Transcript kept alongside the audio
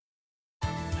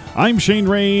I'm Shane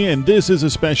Ray, and this is a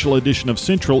special edition of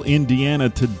Central Indiana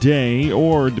Today,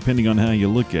 or depending on how you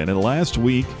look at it. Last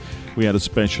week, we had a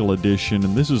special edition,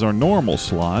 and this is our normal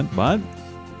slot, but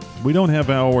we don't have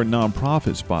our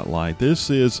nonprofit spotlight. This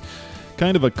is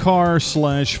kind of a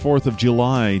car/4th of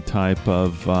July type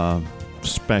of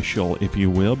special, if you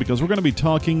will, because we're going to be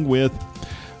talking with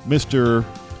Mr.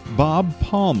 Bob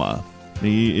Palma.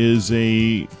 He is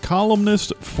a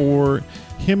columnist for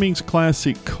Hemmings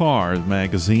Classic Cars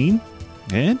magazine,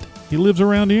 and he lives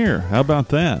around here. How about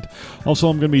that? Also,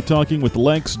 I'm going to be talking with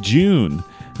Lex June,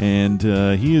 and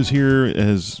he is here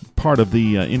as part of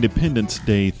the Independence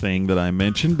Day thing that I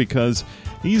mentioned, because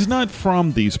he's not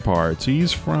from these parts.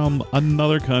 He's from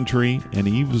another country, and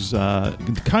he was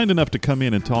kind enough to come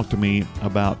in and talk to me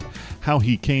about how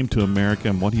he came to America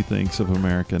and what he thinks of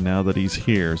America now that he's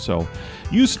here. So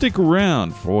you stick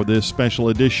around for this special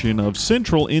edition of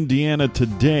Central Indiana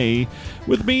Today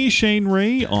with me, Shane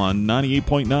Ray, on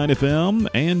 98.9 FM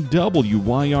and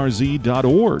WYRZ.org.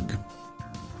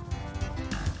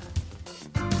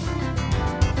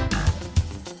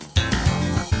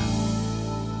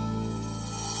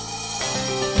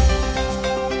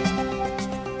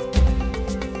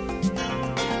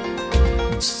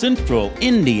 Central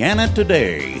Indiana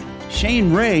Today.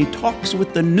 Shane Ray talks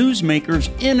with the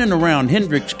newsmakers in and around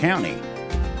Hendricks County.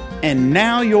 And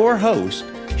now your host,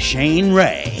 Shane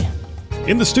Ray.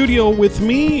 In the studio with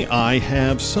me, I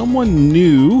have someone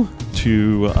new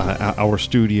to our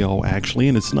studio, actually,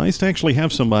 and it's nice to actually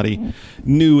have somebody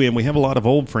new in. We have a lot of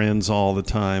old friends all the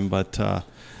time, but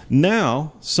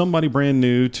now somebody brand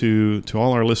new to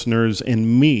all our listeners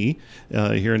and me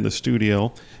here in the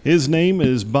studio. His name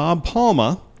is Bob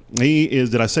Palma. He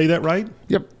is, did I say that right?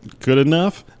 Yep. Good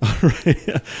enough? All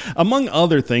right. Among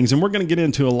other things, and we're going to get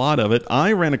into a lot of it,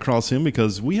 I ran across him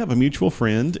because we have a mutual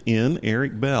friend in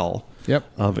Eric Bell. Yep.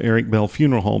 Of Eric Bell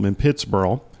Funeral Home in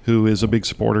Pittsboro, who is a big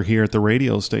supporter here at the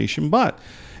radio station. But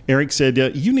Eric said,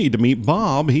 you need to meet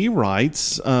Bob. He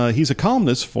writes, he's a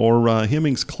columnist for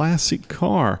Hemmings Classic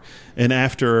Car. And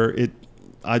after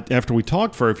we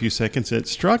talked for a few seconds, it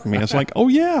struck me. I was like, oh,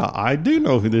 yeah, I do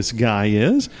know who this guy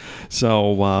is.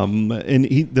 So, and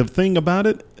the thing about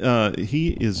it,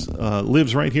 he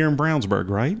lives right here in Brownsburg,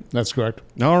 right? That's correct.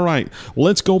 All right. Well,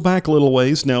 let's go back a little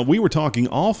ways. Now, we were talking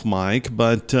off mic,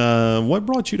 but what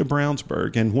brought you to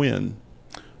Brownsburg and when?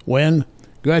 When?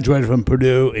 Graduated from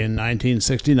Purdue in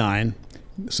 1969,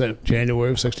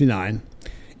 January of 69,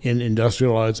 in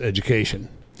industrial arts education.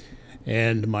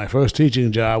 And my first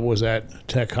teaching job was at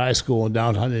Tech High School in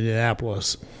downtown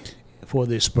Indianapolis for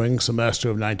the spring semester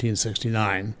of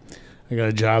 1969. I got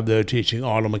a job there teaching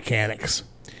auto mechanics.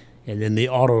 And in the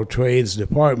auto trades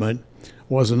department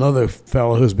was another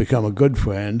fellow who's become a good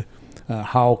friend,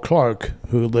 Hal Clark,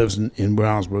 who lives in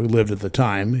Brownsburg, lived at the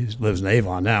time. He lives in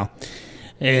Avon now.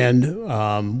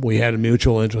 And we had a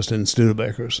mutual interest in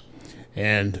Studebakers.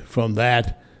 And from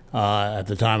that, at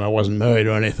the time I wasn't married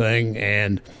or anything,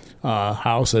 and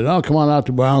Hal said, oh, come on out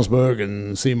to Brownsburg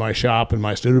and see my shop and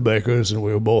my Studebakers, and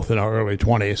we were both in our early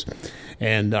 20s.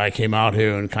 And I came out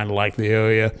here and kind of liked the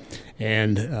area,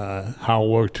 and Hal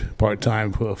worked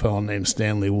part-time for a fellow named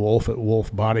Stanley Wolf at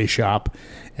Wolf Body Shop.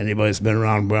 Anybody that's been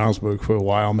around Brownsburg for a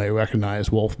while may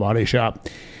recognize Wolf Body Shop.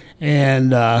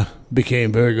 And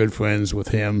became very good friends with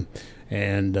him,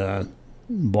 and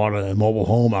bought a mobile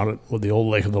home out with the old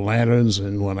Lake of the Lanterns.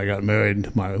 And when I got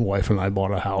married, my wife and I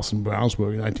bought a house in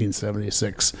Brownsburg in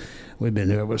 1976. We've been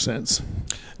here ever since.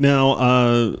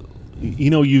 Now,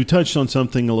 you touched on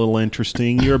something a little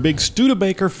interesting. You're a big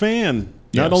Studebaker fan.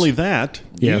 Yes. Not only that,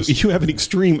 yes. You have an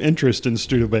extreme interest in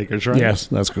Studebakers, right? Yes,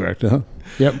 that's correct.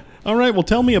 Yep. All right, well,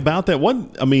 tell me about that.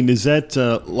 Is that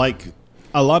like...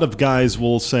 A lot of guys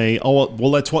will say, oh,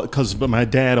 well, that's what, because my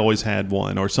dad always had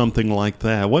one or something like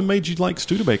that. What made you like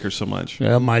Studebaker so much?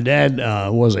 My dad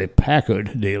was a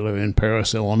Packard dealer in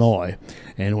Paris, Illinois.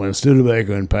 And when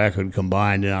Studebaker and Packard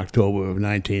combined in October of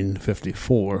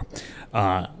 1954,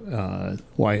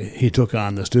 he took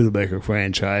on the Studebaker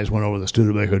franchise, went over to the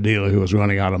Studebaker dealer who was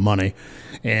running out of money,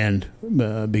 and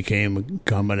became a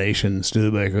combination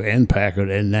Studebaker and Packard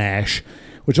and Nash,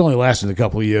 which only lasted a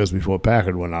couple of years before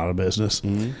Packard went out of business.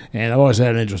 Mm-hmm. And I've always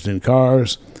had an interest in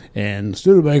cars. And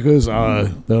Studebakers,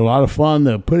 they're a lot of fun.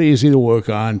 They're pretty easy to work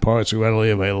on. Parts are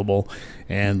readily available,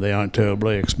 and they aren't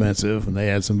terribly expensive. And they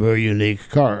had some very unique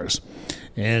cars.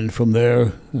 And from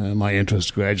there, my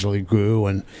interest gradually grew,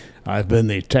 and I've been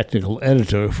the technical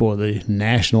editor for the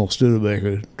National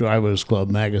Studebaker Drivers Club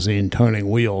magazine, Turning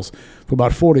Wheels, for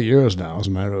about 40 years now, as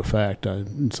a matter of fact,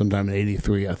 sometime in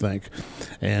 83, I think.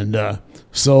 And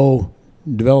so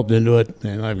developed into it,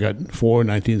 and I've got 4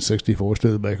 1964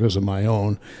 Studebakers of my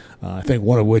own. I think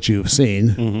one of which you've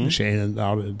seen, Shane,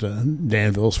 out at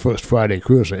Danville's First Friday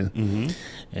Cruising,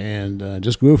 and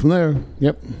just grew from there.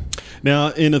 Yep. Now,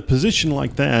 in a position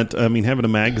like that, I mean, having a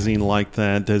magazine like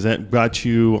that, has that got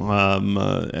you,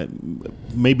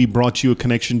 maybe brought you a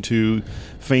connection to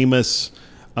famous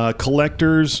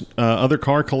collectors, other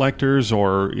car collectors,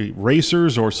 or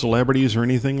racers, or celebrities, or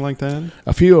anything like that?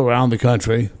 A few around the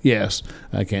country, yes.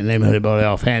 I can't name anybody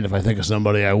offhand. If I think of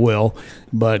somebody, I will.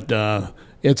 But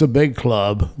it's a big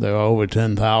club. There are over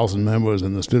 10,000 members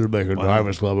in the Studebaker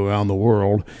Drivers Club around the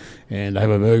world. And I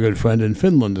have a very good friend in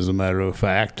Finland, as a matter of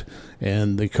fact.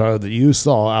 And the car that you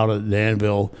saw out at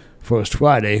Danville First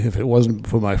Friday, if it wasn't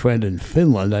for my friend in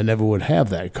Finland, I never would have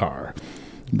that car.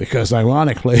 Because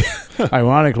ironically,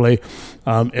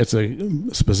 it's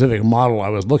a specific model I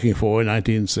was looking for, a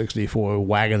 1964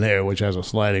 Wagoneer, which has a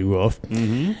sliding roof.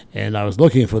 And I was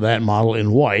looking for that model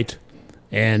in white.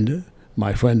 And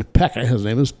my friend Pekka, his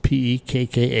name is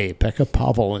P-E-K-K-A, Pekka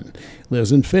Paavonen,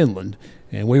 lives in Finland.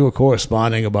 And we were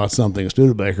corresponding about something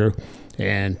Studebaker.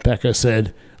 And Pekka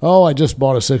said, "Oh, I just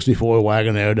bought a 64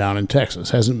 Wagoneer down in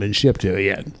Texas. Hasn't been shipped here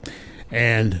yet."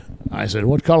 And I said,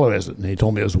 "What color is it?" And he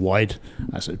told me it was white.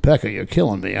 I said, "Pekka, you're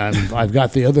killing me. I've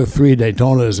got the other 3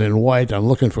 Daytonas in white. I'm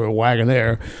looking for a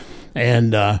Wagoneer."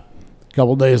 And a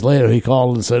couple of days later, he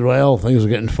called and said, "Well, things are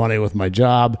getting funny with my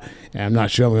job, and I'm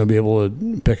not sure I'm going to be able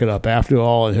to pick it up after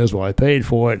all, and here's what I paid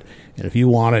for it. And if you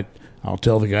want it, I'll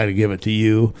tell the guy to give it to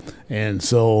you." And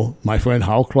so my friend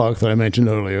Hal Clark, that I mentioned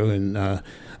earlier,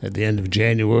 at the end of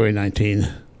January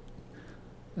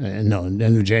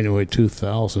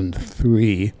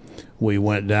 2003, we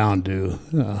went down to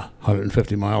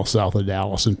 150 miles south of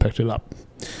Dallas and picked it up.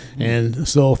 And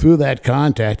so through that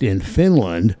contact in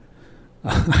Finland,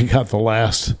 I got the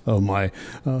last of my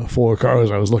 4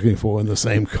 cars I was looking for in the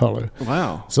same color.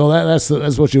 Wow! So that's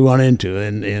what you run into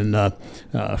in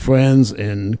friends,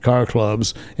 in car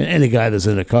clubs, and any guy that's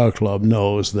in a car club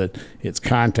knows that it's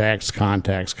contacts.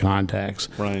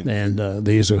 Right. And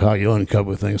these are how you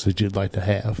uncover things that you'd like to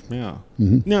have. Yeah.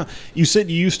 Now, you said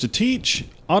you used to teach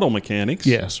auto mechanics.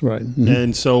 Yes, right.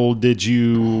 And so, did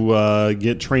you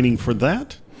get training for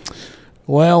that?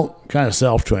 Well, kind of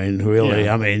self-trained, really.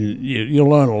 Yeah. I mean, you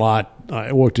learn a lot.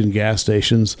 I worked in gas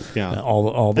stations. Yeah.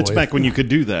 All the That's way. back when you could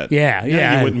do that. Yeah.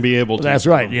 You wouldn't be able to. That's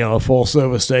right. A full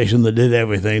service station that did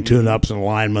everything, tune-ups and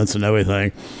alignments and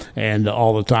everything. And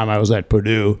all the time I was at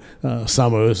Purdue,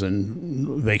 summers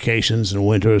and vacations and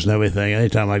winters and everything.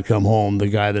 Anytime I'd come home, the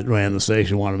guy that ran the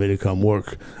station wanted me to come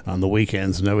work on the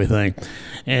weekends and everything.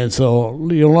 And so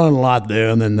you learn a lot there.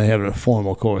 And then they have a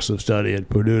formal course of study at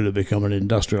Purdue to become an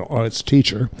industrial arts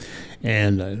teacher.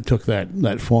 And I took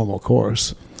that formal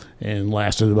course and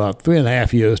lasted about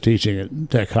 3.5 years teaching at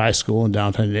Tech High School in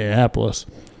downtown Indianapolis.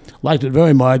 Liked it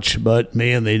very much, but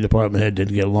me and the department head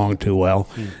didn't get along too well.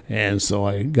 And so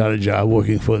I got a job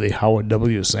working for the Howard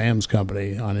W. Sams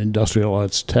Company on industrial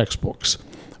arts textbooks,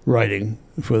 writing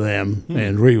for them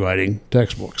and rewriting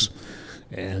textbooks.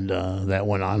 And that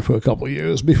went on for a couple of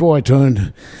years before I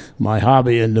turned my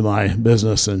hobby into my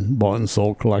business and bought and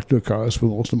sold collector cars for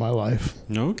most of my life.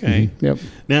 Okay. Yep.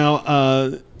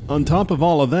 Now, on top of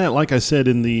all of that, like I said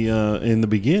in the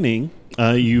beginning,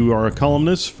 you are a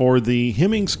columnist for the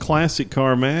Hemmings Classic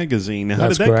Car magazine. Now, how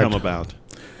That's did that correct. come about?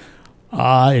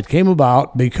 It came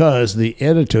about because the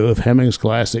editor of Hemmings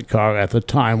Classic Car at the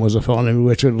time was a fellow named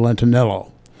Richard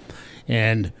Lentinello.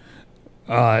 And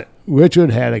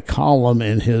Richard had a column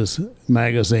in his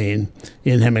magazine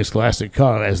in Hemmings Classic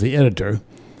Car as the editor.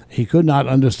 He could not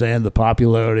understand the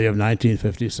popularity of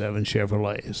 1957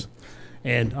 Chevrolets.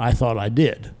 And I thought I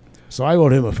did. So I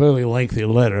wrote him a fairly lengthy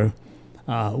letter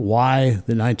why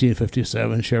the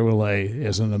 1957 Chevrolet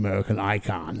is an American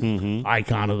icon,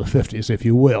 icon of the 50s, if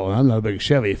you will. And I'm not a big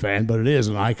Chevy fan, but it is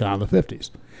an icon of the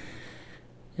 50s.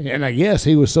 And I guess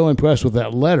he was so impressed with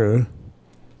that letter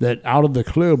that out of the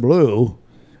clear blue,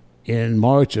 in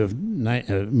March of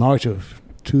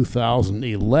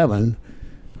 2011,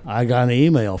 I got an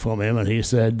email from him, and he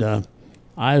said,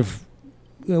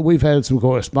 we've had some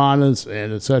correspondence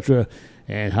and etc.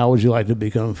 And how would you like to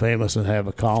become famous and have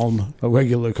a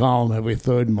regular column every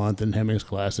third month in Hemmings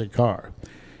Classic Car?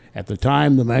 At the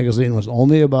time, the magazine was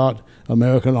only about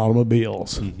American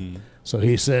automobiles. So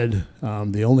he said,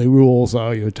 the only rules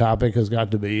are your topic has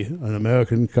got to be an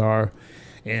American car,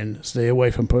 and stay away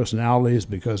from personalities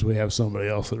because we have somebody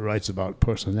else that writes about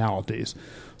personalities.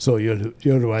 So you're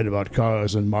to write about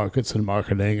cars and markets and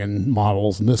marketing and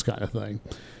models and this kind of thing.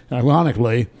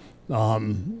 Ironically,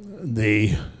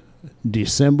 the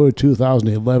December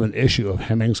 2011 issue of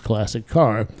Hemmings Classic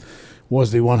Car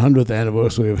was the 100th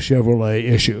anniversary of Chevrolet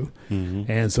issue.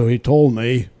 And so he told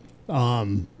me,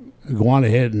 go on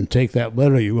ahead and take that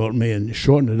letter you wrote me and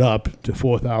shorten it up to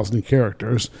 4,000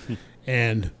 characters,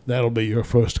 and that'll be your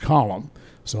first column.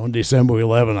 So on December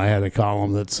 11, I had a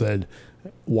column that said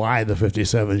why the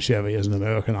 57 Chevy is an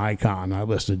American icon. I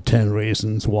listed 10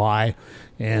 reasons why,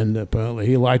 and apparently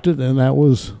he liked it, and that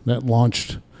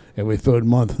launched every third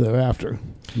month thereafter.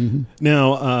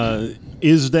 Now,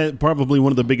 is that probably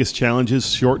one of the biggest challenges,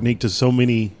 shortening to so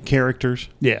many characters?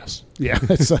 Yes. Yeah.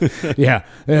 Because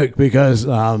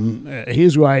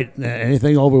he's right.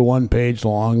 Anything over 1 page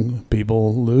long,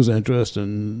 people lose interest,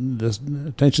 and this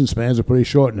attention spans are pretty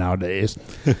short nowadays.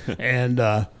 And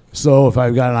so if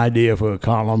I've got an idea for a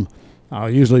column, I'll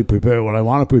usually prepare what I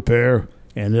want to prepare,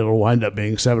 and it'll wind up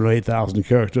being 7,000 or 8,000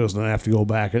 characters, and then I have to go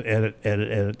back and edit,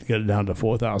 get it down to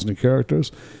 4,000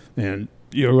 characters. And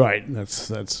you're right.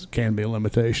 That's can be a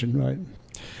limitation, right?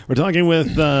 We're talking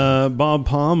with Bob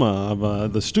Palma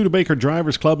of the Studebaker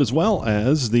Drivers Club, as well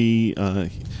as the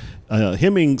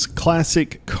Hemmings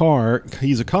Classic Car.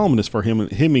 He's a columnist for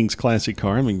Hemmings Classic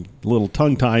Car. I mean, a little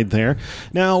tongue-tied there.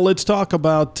 Now, let's talk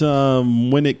about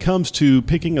when it comes to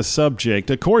picking a subject.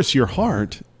 Of course, your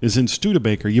heart is in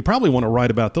Studebaker. You probably want to write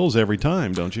about those every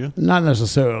time, don't you? Not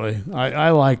necessarily.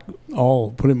 I like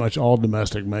pretty much all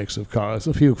domestic makes of cars,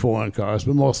 a few foreign cars,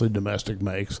 but mostly domestic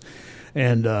makes.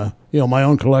 And, my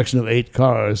own collection of 8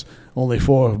 cars, only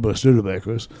 4 of them are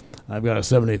Studebakers. I've got a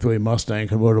 73 Mustang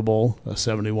convertible, a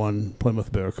 71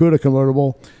 Plymouth Barracuda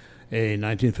convertible, a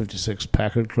 1956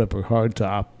 Packard Clipper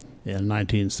hardtop, and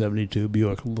 1972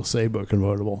 Buick LeSabre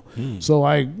convertible. So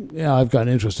I've got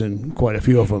interest in quite a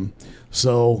few of them.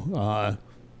 So,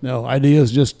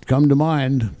 ideas just come to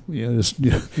mind. Just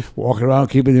walking around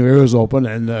keeping your ears open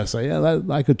and say,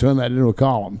 I could turn that into a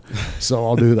column. So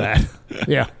I'll do that.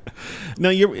 Yeah.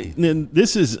 Now,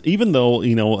 this is, even though,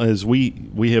 as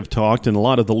we have talked, and a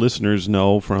lot of the listeners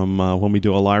know from when we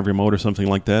do a live remote or something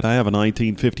like that, I have a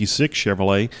 1956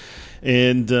 Chevrolet,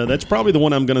 and that's probably the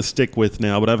one I'm going to stick with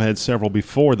now, but I've had several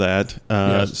before that.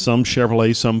 Yes. Some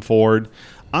Chevrolet, some Ford.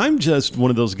 I'm just one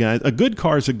of those guys. A good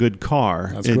car is a good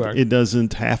car. That's correct. It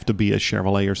doesn't have to be a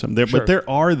Chevrolet or something. Sure. But there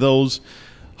are those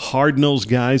hard-nosed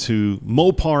guys who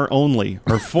Mopar only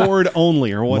or Ford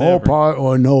only or whatever. Mopar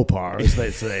or no par, as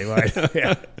they say, right?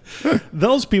 Yeah.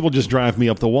 Those people just drive me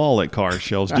up the wall at car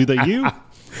shows. Do they you?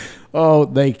 Oh,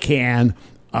 they can.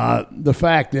 The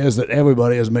fact is that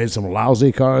everybody has made some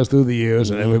lousy cars through the years,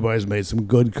 and everybody's made some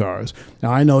good cars.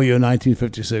 Now, I know your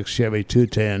 1956 Chevy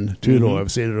 210 two-door.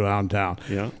 I've seen it around town.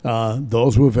 Yeah.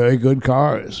 Those were very good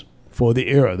cars for the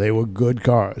era. They were good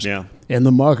cars. Yeah. And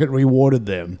the market rewarded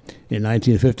them. In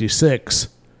 1956,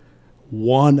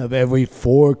 1 of every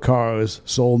 4 cars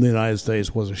sold in the United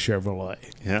States was a Chevrolet.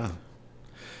 Yeah.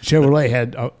 Chevrolet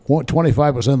had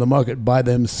 25% of the market by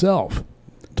themselves.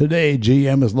 Today,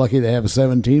 GM is lucky to have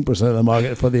 17% of the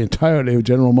market for the entirety of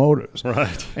General Motors.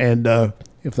 Right. And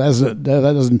if that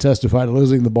doesn't testify to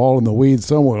losing the ball in the weeds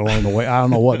somewhere along the way, I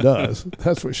don't know what does.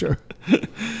 That's for sure.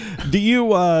 Do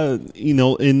you,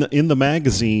 in the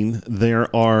magazine,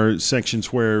 there are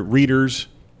sections where readers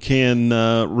can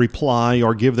reply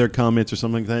or give their comments or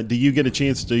something like that. Do you get a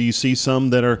chance? Do you see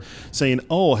some that are saying,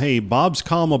 "Oh, hey, Bob's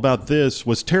column about this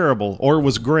was terrible or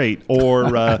was great,"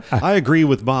 or "I agree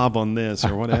with Bob on this,"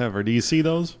 or whatever? Do you see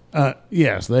those?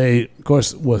 Yes, they've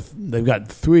got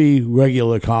 3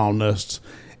 regular columnists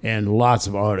and lots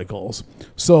of articles.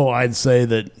 So I'd say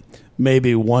that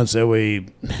maybe once every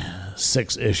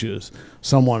 6 issues,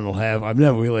 someone will have. I've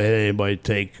never really had anybody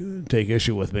take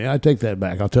issue with me. I take that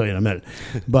back. I'll tell you in a minute.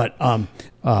 But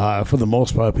for the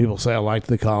most part, people say I like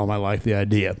the column. I like the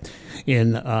idea.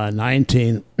 In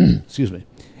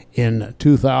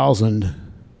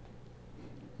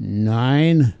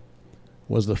 2009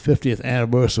 was the 50th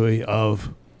anniversary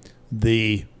of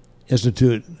the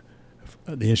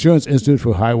Insurance Institute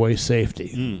for Highway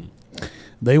Safety.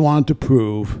 They wanted to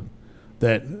prove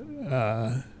that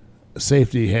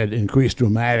safety had increased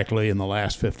dramatically in the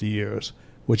last 50 years,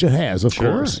 which it has, of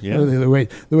course. Yeah. The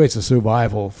rates of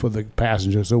survival for the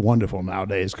passengers are wonderful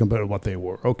nowadays compared to what they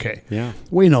were. Okay. Yeah.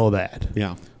 We know that.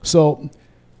 Yeah. So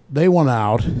they went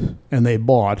out and they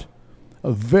bought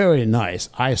a very nice,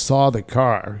 I saw the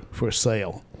car for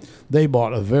sale. They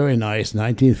bought a very nice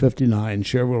 1959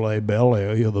 Chevrolet Bel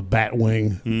Air, the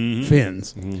Batwing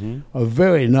fins. A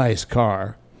very nice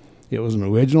car. It was an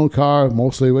original car,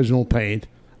 mostly original paint.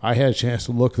 I had a chance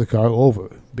to look the car over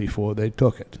before they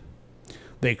took it.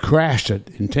 They crashed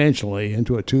it intentionally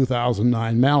into a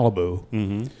 2009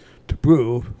 Malibu to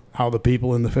prove how the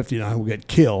people in the 59 would get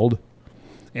killed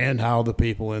and how the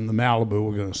people in the Malibu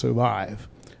were going to survive.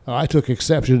 I took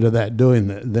exception to that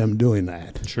them doing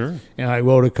that. Sure. And I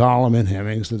wrote a column in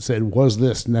Hemmings that said, "Was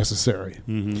this necessary?"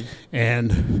 Mm-hmm.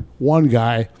 And one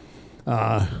guy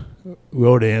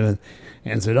wrote in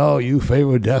and said, "Oh, you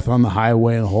favor death on the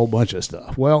highway," and a whole bunch of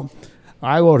stuff. Well,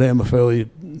 I wrote him a fairly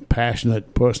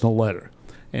passionate personal letter,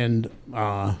 and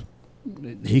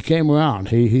he came around.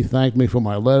 He thanked me for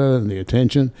my letter and the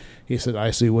attention. He said,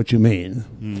 "I see what you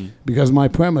mean," because my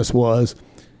premise was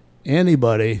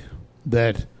anybody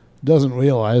that doesn't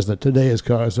realize that today's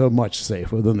cars are much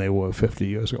safer than they were 50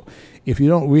 years ago. If you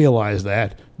don't realize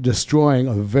that, destroying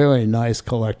a very nice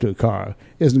collector car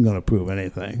isn't going to prove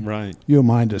anything. Right. Your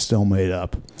mind is still made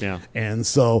up. Yeah. And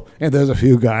there's a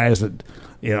few guys that,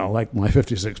 like my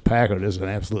 56 Packard is an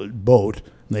absolute boat.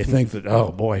 And they think that,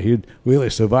 oh, boy, you'd really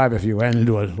survive if you ran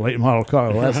into a late model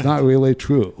car. Well, that's not really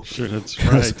true. Sure, that's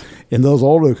right. In those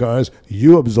older cars,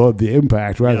 you absorb the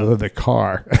impact rather than the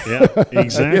car. Yeah,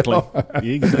 exactly.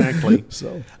 Exactly.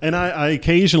 So, and I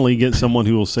occasionally get someone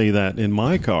who will say that in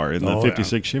my car, in the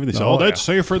 56 Chevy. They say, that's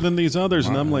safer than these others.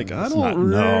 And I'm like, I don't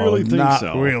really think not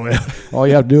so. Really. All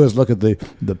you have to do is look at the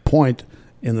point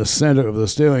in the center of the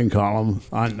steering column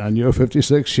on your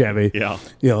 56 Chevy. Yeah.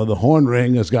 The horn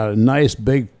ring has got a nice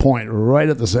big point right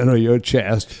at the center of your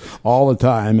chest all the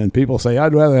time. And people say,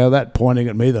 I'd rather have that pointing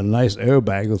at me than a nice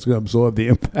airbag that's going to absorb the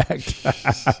impact.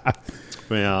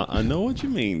 Yeah, I know what you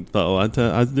mean, though. I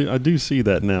do see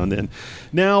that now and then.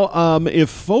 Now,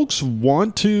 if folks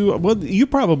want to, well, you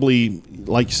probably,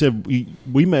 like you said,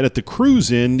 we met at the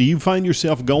Cruise Inn. Do you find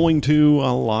yourself going to a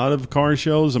lot of car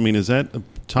shows? I mean, is that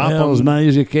top on as many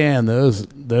as you can.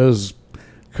 There's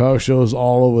car shows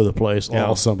all over the place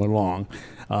all summer long.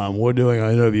 We're doing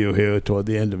an interview here toward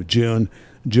the end of June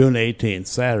 18th,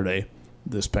 Saturday,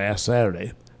 this past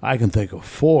Saturday. I can think of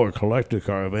 4 collector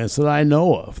car events that I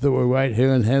know of that were right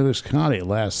here in Hendricks County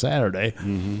last Saturday.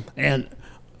 Mm-hmm. And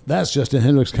that's just in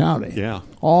Hendricks County. Yeah.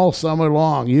 All summer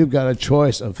long, you've got a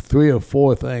choice of 3 or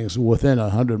 4 things within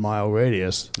a 100-mile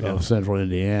radius of central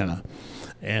Indiana.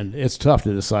 And it's tough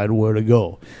to decide where to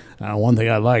go. One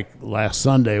thing I liked last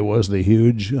Sunday was the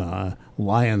huge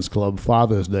Lions Club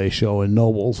Father's Day show in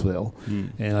Noblesville.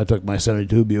 And I took my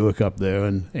 72 Buick up there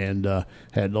and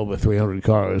had over 300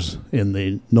 cars in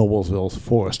the Noblesville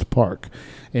Forest Park.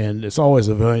 And it's always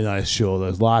a very nice show.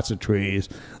 There's lots of trees.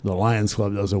 The Lions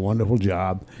Club does a wonderful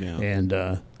job,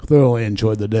 and thoroughly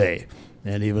enjoyed the day.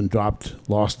 And even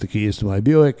lost the keys to my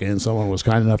Buick, and someone was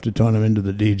kind enough to turn them into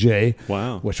the DJ.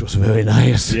 Wow. Which was very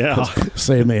nice. Yeah.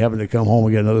 Saved me having to come home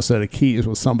and get another set of keys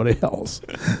with somebody else.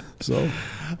 So,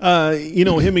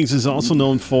 Hemmings is also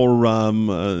known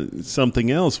for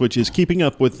something else, which is keeping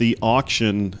up with the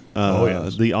auction,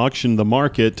 the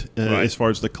market, as far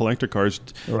as the collector cars.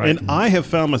 Right. And I have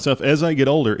found myself, as I get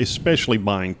older, especially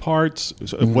buying parts,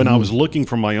 when I was looking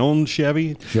for my own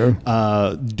Chevy,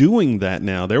 doing that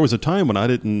now. There was a time when I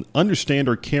didn't understand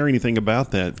or care anything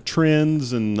about that,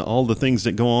 trends and all the things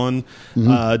that go on.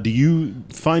 Do you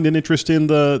find an interest in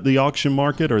the auction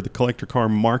market or the collector car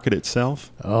market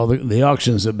itself? Oh, the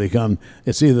auctions have become,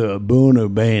 it's either a boon or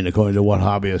bane according to what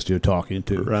hobbyist you're talking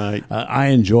to. Right. I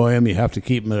enjoy them. You have to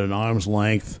keep them at an arm's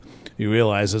length. You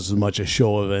realize it's as much a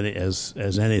show of as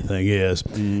anything is.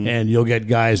 And you'll get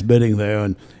guys bidding there,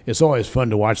 and it's always fun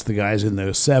to watch the guys in their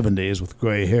 70s with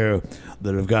gray hair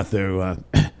that have got their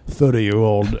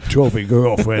 30-year-old trophy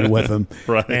girlfriend with them.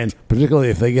 Right. And particularly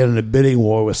if they get in a bidding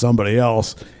war with somebody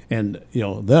else, and they're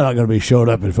not going to be showed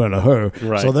up in front of her,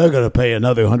 so they're going to pay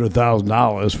another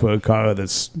 $100,000 for a car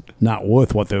that's not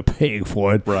worth what they're paying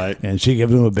for it. Right. And she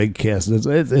gives them a big kiss.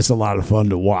 It's a lot of fun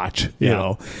to watch, you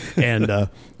know. And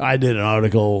I did an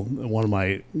article, one of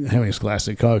my Hemmings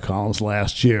Classic Car columns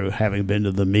last year, having been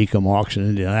to the Mecum auction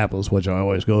in Indianapolis, which I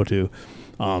always go to.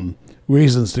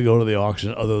 Reasons to go to the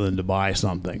auction other than to buy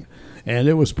something. And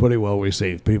it was pretty well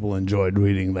received. People enjoyed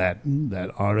reading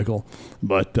that article.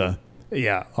 But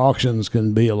auctions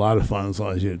can be a lot of fun as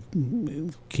long as you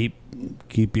keep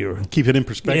it in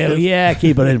perspective. Yeah,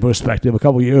 keep it in perspective. A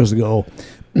couple of years ago,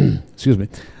 excuse me,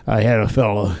 I had a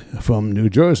fellow from New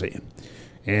Jersey,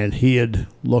 and he had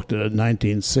looked at a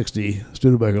 1960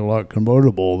 Studebaker Lark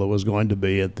convertible that was going to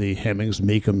be at the Hemmings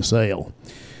Mecum sale.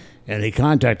 And he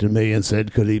contacted me and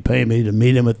said, could he pay me to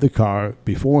meet him at the car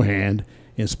beforehand,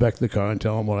 inspect the car, and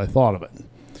tell him what I thought of it.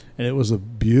 And it was a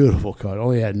beautiful car. It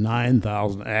only had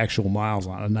 9,000 actual miles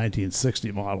on it, a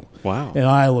 1960 model. Wow. And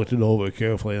I looked it over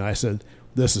carefully, and I said,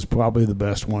 this is probably the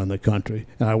best one in the country.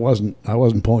 And I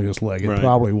wasn't pulling his leg. It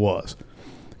probably was.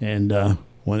 And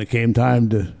when it came time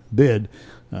to bid,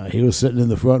 he was sitting in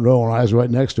the front row, and I was right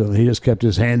next to him. He just kept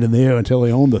his hand in the air until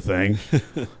he owned the thing.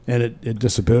 And it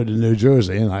disappeared in New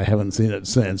Jersey, and I haven't seen it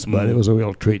since, but it was a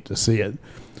real treat to see it.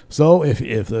 So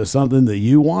if there's something that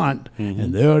you want,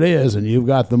 and there it is, and you've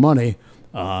got the money,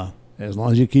 as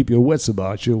long as you keep your wits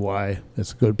about you, why,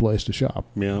 it's a good place to shop.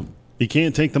 Yeah. You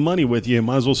can't take the money with you.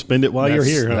 Might as well spend it while you're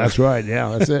here. Huh? That's right.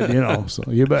 Yeah, that's it. So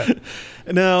you bet.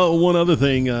 Now, one other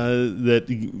thing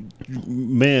that,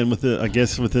 man, I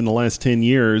guess within the last 10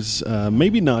 years,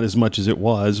 maybe not as much as it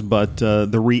was, but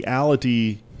the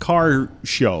reality car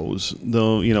shows,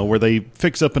 where they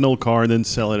fix up an old car and then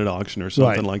sell it at auction or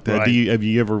something like that. Right. Do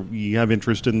you have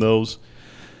interest in those?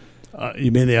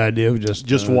 You mean the idea of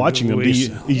just watching them?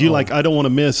 You like, I don't want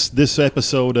to miss this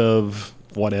episode of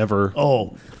whatever.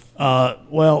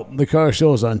 Well, the car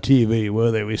shows on TV where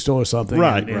they restore something.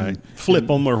 Right. Flip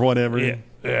them or whatever.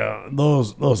 Yeah.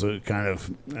 Those are kind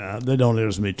of, they don't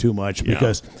interest me too much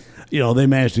because, they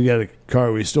managed to get a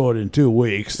car restored in 2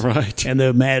 weeks. Right. And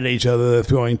they're mad at each other. They're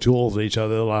throwing tools at each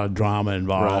other. A lot of drama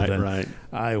involved. Right.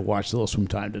 I watch those from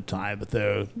time to time, but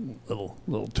they're a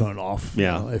little turn off.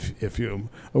 Yeah. If you're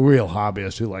a real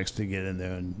hobbyist who likes to get in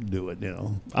there and do it,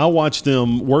 I watch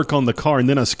them work on the car, and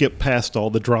then I skip past all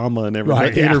the drama and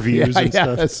everything, interviews and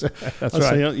stuff. That's right.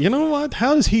 Say, you know what?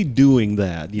 How is he doing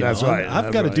that? That's right.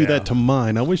 I've got to do that to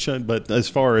mine. I wish but as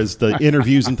far as the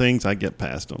interviews and things, I get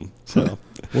past them. So,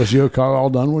 was your car all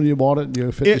done when you bought it?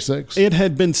 You're 56? It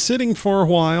had been sitting for a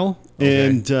while,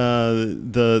 and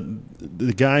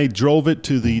the guy drove it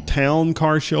to the town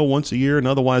car show once a year, and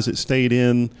otherwise it stayed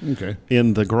in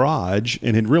the garage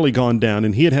and had really gone down,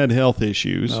 and he had health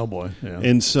issues. Oh, boy. Yeah.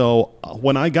 And so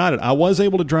when I got it, I was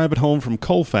able to drive it home from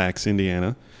Colfax,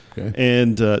 Indiana,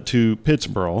 and to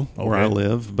Pittsburgh, where I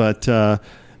live, but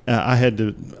I had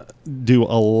to do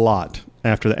a lot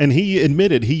after that. And he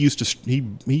admitted he used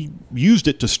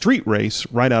it to street race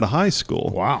right out of high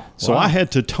school. Wow. So I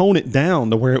had to tone it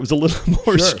down to where it was a little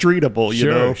more streetable, you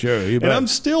know. Sure. And I'm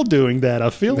still doing that,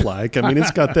 I feel like. I mean, it's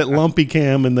got that lumpy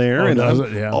cam in there, and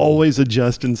I'm always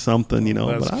adjusting something,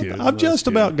 That's but cute. I've just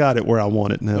about got it where I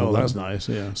want it now. Oh, that's nice,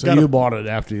 yeah. So you bought it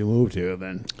after you moved here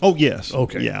then? Oh, yes.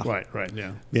 Okay. Yeah. Right,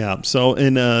 yeah. Yeah, so,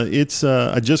 and it's,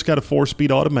 I just got a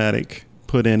 4-speed automatic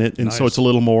put in it, and so it's a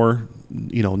little more,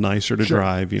 nicer to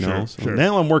drive, So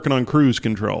now I'm working on cruise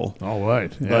control. All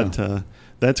right. Yeah. But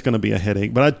that's going to be a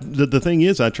headache. But the thing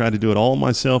is, I try to do it all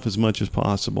myself as much as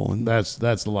possible. And that's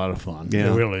a lot of fun.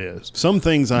 Yeah. It really is. Some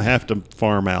things I have to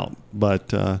farm out,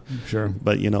 but sure.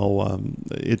 But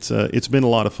it's been a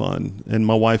lot of fun. And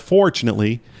my wife,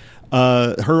 fortunately,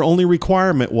 her only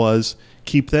requirement was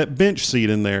keep that bench seat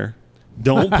in there.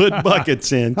 Don't put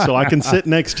buckets in so I can sit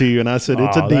next to you. And I said,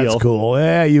 it's a deal. That's cool.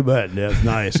 Yeah, you bet. That's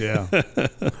nice, yeah.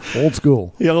 Old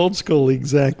school. Yeah, old school,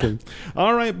 exactly.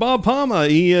 All right, Bob Palma.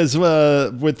 He is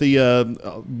with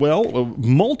the,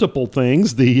 multiple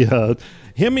things. The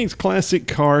Hemmings Classic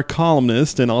Car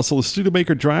columnist and also the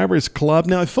Studebaker Drivers Club.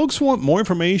 Now, if folks want more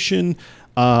information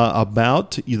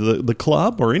about the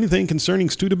club or anything concerning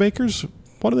Studebakers,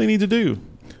 what do they need to do?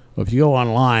 Well, if you go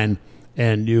online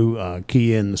and you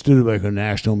key in the Studebaker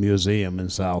National Museum in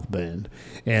South Bend,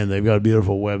 and they've got a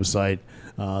beautiful website.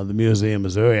 The museum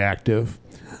is very active.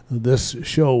 This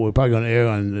show, we're probably going to air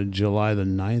on July the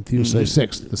 9th. You say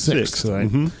 6th. The 6th, right?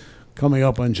 Mm-hmm. Coming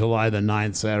up on July the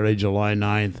 9th, Saturday, July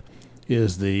 9th,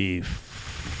 is the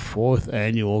 4th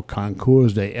annual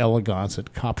Concours d'Elegance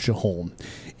at Copshahome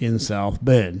in South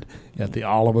Bend at the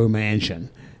Oliver Mansion.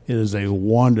 It is a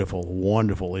wonderful,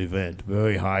 wonderful event,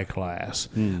 very high class.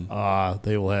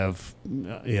 They will have,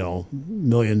 $1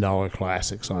 million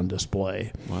classics on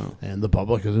display. Wow. And the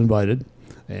public is invited.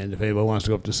 And if anybody wants to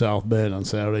go up to South Bend on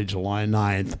Saturday, July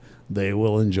 9th, they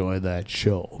will enjoy that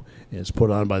show. It's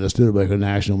put on by the Studebaker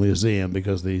National Museum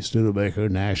because the Studebaker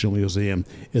National Museum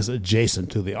is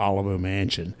adjacent to the Oliver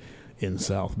Mansion in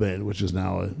South Bend, which is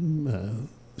now a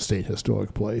state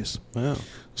historic place. Wow.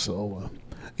 So,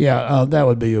 that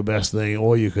would be your best thing.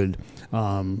 Or you could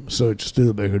search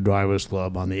Studebaker Drivers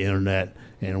Club on the internet,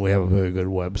 and we have a very good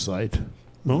website.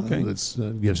 Okay.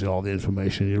 That gives you all the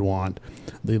information you want.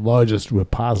 The largest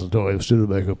repository of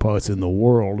Studebaker parts in the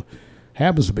world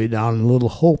happens to be down in Little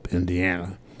Hope,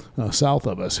 Indiana, south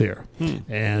of us here.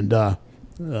 And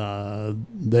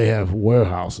they have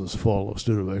warehouses full of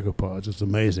Studebaker parts. It's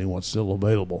amazing what's still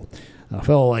available. A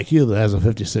fellow like you that has a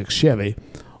 56 Chevy,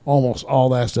 almost all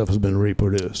that stuff has been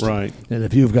reproduced. Right. And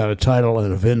if you've got a title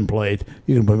and a VIN plate,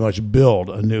 you can pretty much build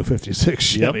a new 56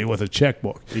 Chevy with a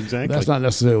checkbook. Exactly. That's not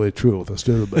necessarily true with a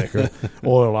Studebaker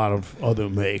or a lot of other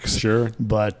makes. Sure.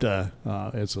 But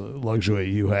it's a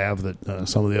luxury you have that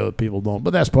some of the other people don't.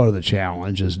 But that's part of the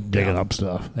challenge is digging up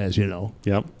stuff, as you know.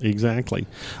 Yep, exactly.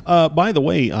 By the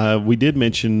way, we did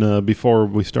mention before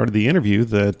we started the interview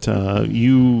that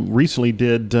you recently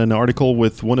did an article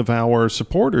with one of our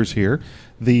supporters here,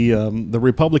 the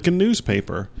Republican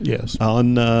newspaper. Yes.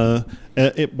 On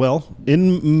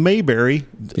in Mayberry,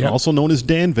 Yep. also known as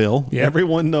Danville. Yep.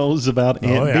 Everyone knows about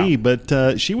Aunt yeah. Bee,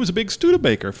 but she was a big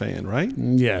Studebaker fan, right?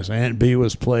 Yes, Aunt Bee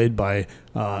was played by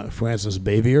Frances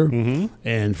Bavier,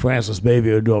 and Frances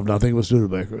Bavier drove nothing but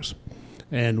Studebakers.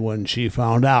 And when she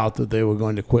found out that they were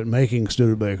going to quit making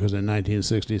Studebakers in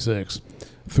 1966,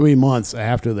 3 months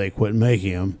after they quit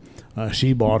making them,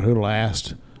 she bought her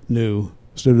last new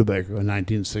Studebaker, a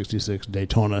 1966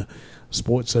 Daytona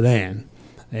Sports Sedan,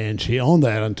 and she owned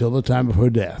that until the time of her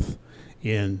death.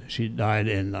 She died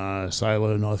in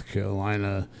Shiloh, North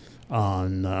Carolina,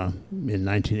 in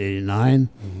 1989,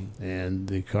 and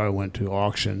the car went to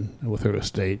auction with her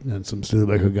estate, and some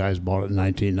Studebaker guys bought it in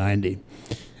 1990.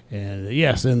 And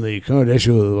yes, in the current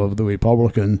issue of the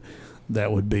Republican,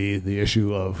 that would be the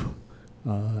issue of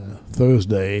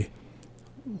Thursday.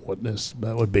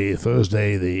 That would be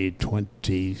Thursday the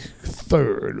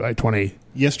 23rd, right?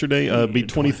 Yesterday, be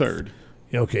 23rd.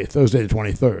 Okay, Thursday the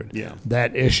 23rd. Yeah.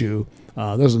 That issue,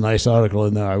 there's a nice article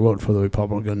in there I wrote for the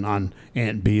Republican on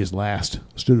Aunt Bee's last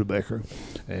Studebaker.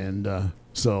 And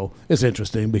so it's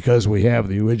interesting because we have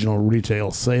the original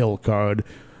retail sale card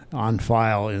on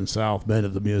file in South Bend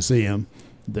at the museum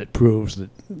that proves that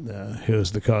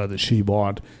here's the car that she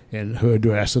bought and her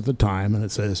address at the time, and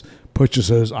it says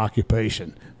purchaser's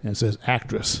occupation, and it says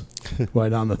actress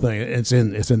right on the thing. It's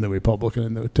in the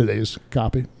Republican in today's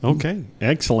copy. Okay,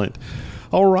 excellent.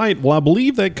 All right, well, I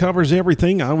believe that covers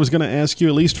everything I was going to ask you,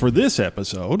 at least for this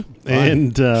episode. Fine.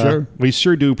 And Sure. We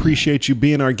sure do appreciate you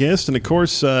being our guest. And of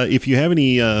course, if you have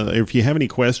any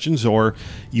questions or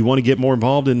you want to get more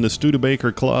involved in the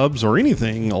Studebaker clubs or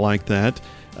anything like that,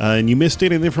 and you missed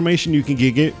any of the information, you can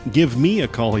give me a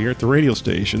call here at the radio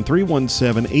station,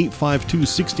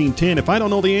 317-852-1610. If I don't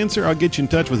know the answer, I'll get you in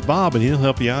touch with Bob, and he'll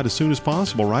help you out as soon as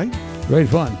possible, right? Great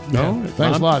fun. No, Yeah.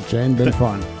 Thanks a lot, Shane. Been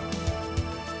fun.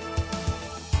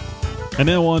 And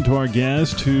now on to our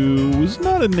guest, who is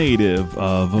not a native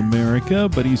of America,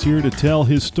 but he's here to tell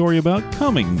his story about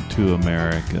coming to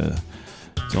America.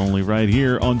 It's only right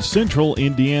here on Central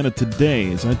Indiana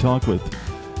Today as I talk with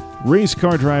race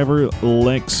car driver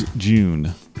Lex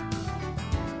June.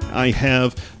 I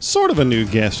have sort of a new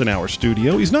guest in our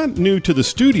studio. He's not new to the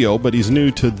studio, but he's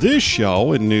new to this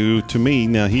show and new to me.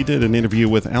 Now, he did an interview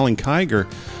with Alan Kiger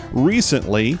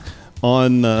recently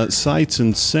on Sights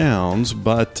and Sounds,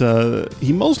 but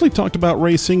he mostly talked about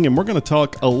racing, and we're going to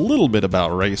talk a little bit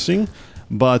about racing,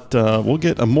 but we'll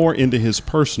get more into his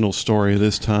personal story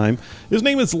this time. His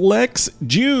name is Lex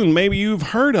June. Maybe you've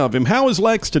heard of him. How is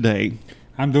Lex today?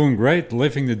 I'm doing great,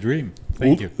 living the dream.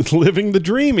 Thank you. Living the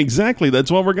dream, exactly. That's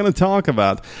what we're going to talk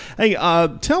about. Hey,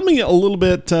 tell me a little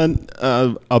bit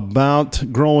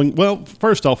about growing. Well,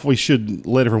 first off, we should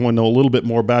let everyone know a little bit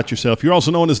more about yourself. You're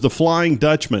also known as the Flying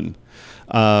Dutchman,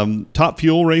 top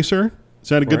fuel racer. Is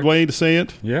that a good Correct. way to say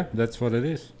it? Yeah, that's what it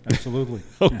is. Absolutely.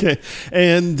 Okay,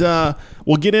 and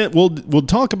we'll get in. We'll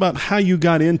talk about how you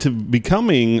got into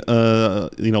becoming,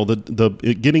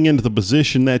 the getting into the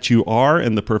position that you are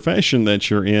and the profession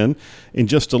that you're in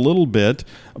just a little bit.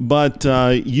 But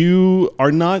you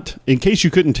are not. In case you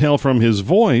couldn't tell from his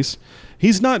voice,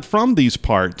 he's not from these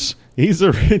parts. He's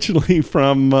originally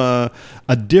from a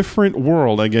different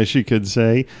world, I guess you could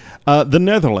say. The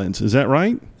Netherlands, is that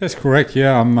right? That's correct,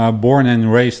 yeah. I'm born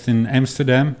and raised in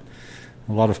Amsterdam.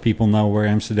 A lot of people know where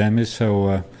Amsterdam is,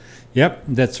 so yep,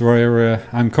 that's where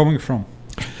I'm coming from.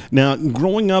 Now,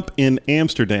 growing up in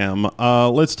Amsterdam,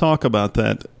 let's talk about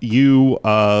that. You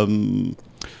tell me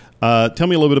a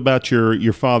little bit about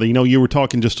your father. You know, you were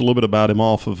talking just a little bit about him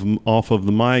off of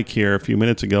the mic here a few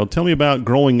minutes ago. Tell me about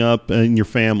growing up in your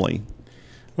family.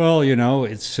 Well, you know,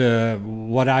 it's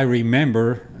what I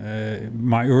remember.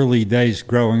 My early days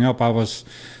growing up, I was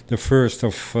the first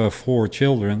of 4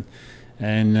 children.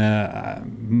 And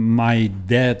my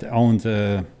dad owned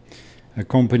a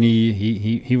company.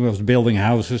 He was building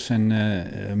houses and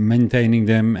maintaining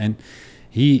them. And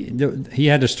he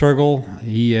had a struggle.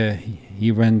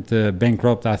 He went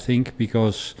bankrupt, I think,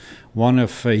 because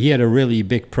he had a really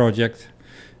big project,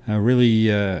 a really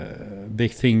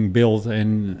big thing built,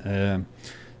 and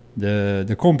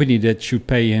the company that should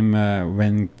pay him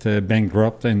went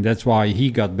bankrupt, and that's why he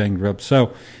got bankrupt.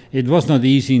 So it was not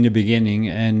easy in the beginning,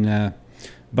 and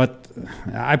but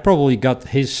I probably got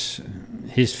his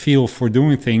feel for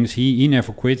doing things. He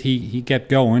never quit. He kept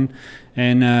going,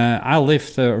 and I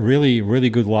lived a really, really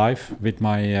good life with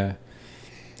my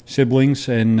siblings,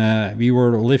 and we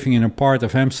were living in a part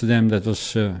of Amsterdam that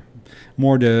was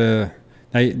more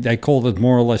they called it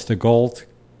more or less the Gold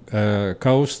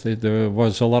Coast. There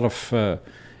was a lot of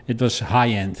it was high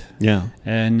end. Yeah.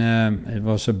 And it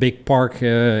was a big park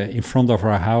in front of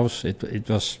our house. It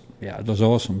was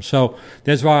awesome. So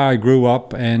that's why I grew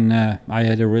up, and I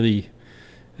had a really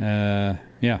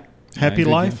Happy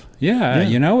life? Yeah,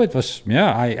 it was.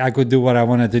 I could do what I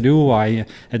wanted to do.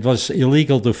 It was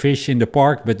illegal to fish in the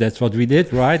park, but that's what we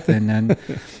did, right? And then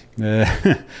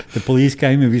the police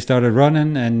came and we started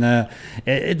running, and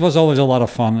it was always a lot of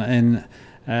fun. And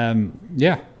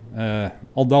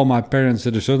although my parents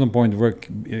at a certain point were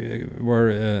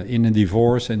in a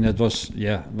divorce, and it was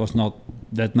not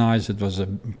that nice. It was a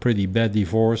pretty bad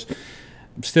divorce.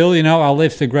 Still, I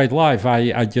lived a great life.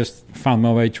 I just found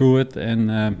my way through it,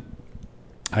 and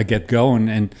I kept going.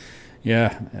 And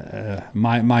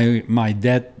my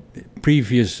dad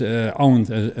previous owned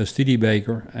a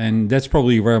Studebaker, and that's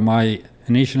probably where my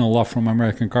initial love from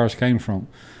American cars came from.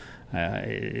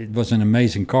 It was an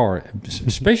amazing car,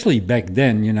 especially back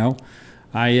then.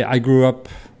 I grew up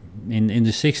in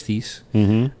the 60s,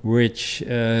 which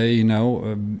in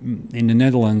the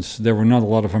Netherlands there were not a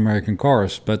lot of American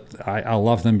cars, but I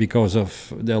loved them because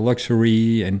of their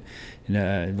luxury, and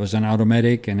it was an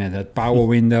automatic, and it had power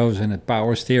windows and it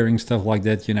power steering, stuff like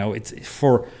that. It's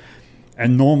for a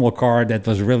normal car that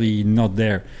was really not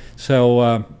there.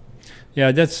 So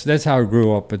that's how I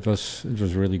grew up. It was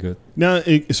really good. Now,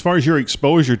 as far as your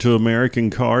exposure to American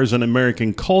cars and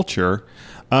American culture,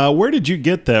 where did you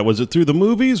get that? Was it through the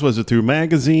movies? Was it through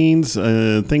magazines,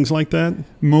 things like that?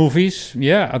 Movies,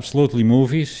 yeah, absolutely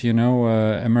movies.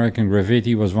 American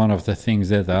Graffiti was one of the things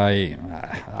that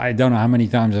I don't know how many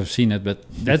times I've seen it, but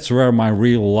that's where my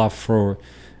real love for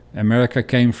America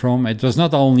came from. It was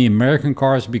not only American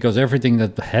cars, because everything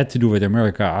that had to do with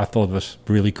America I thought was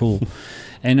really cool.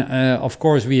 And of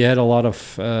course, we had a lot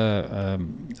of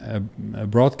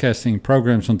broadcasting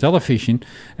programs on television,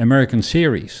 American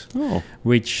series,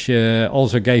 which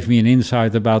also gave me an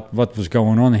insight about what was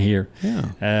going on here.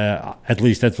 Yeah. At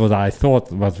least that's what I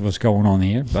thought what was going on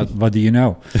here. But what do you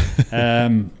know?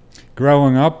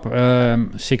 Growing up,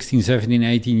 16, 17,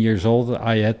 18 years old,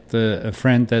 I had a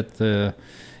friend that...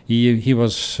 He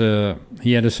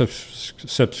had a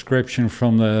subscription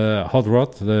from the Hot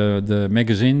Rod, the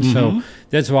magazine. So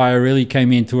that's why I really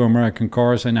came into American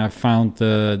cars, and I found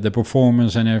the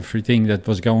performance and everything that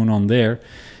was going on there.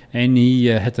 And he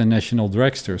had a national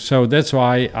dragster. So that's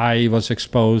why I was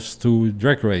exposed to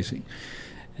drag racing.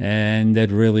 And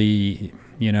that really,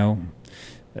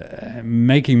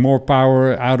 making more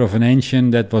power out of an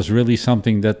engine, that was really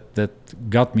something that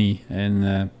got me.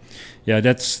 And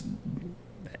that's...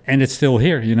 And it's still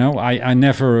here, I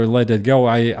never let it go.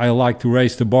 I like to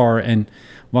raise the bar, and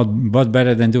what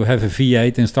better than to have a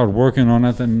V8 and start working on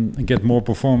it and get more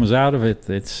performance out of it.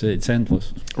 It's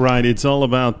endless. Right. It's all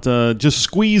about just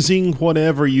squeezing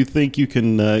whatever you think you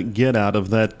can get out of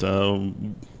that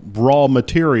raw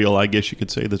material, I guess you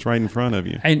could say, that's right in front of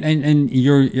you. And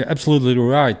you're absolutely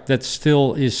right. That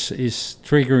still is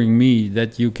triggering me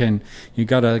that you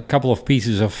got a couple of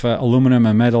pieces of aluminum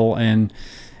and metal, and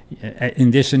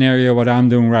in this scenario, what I'm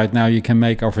doing right now, you can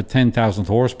make over 10,000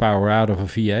 horsepower out of a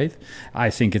V8. I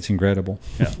think it's incredible.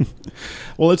 Yeah.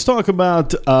 Well, let's talk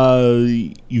about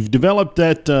you've developed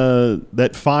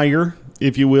that fire,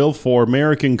 if you will, for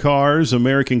American cars,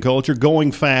 American culture,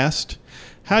 going fast.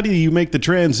 How do you make the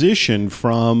transition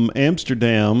from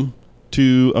Amsterdam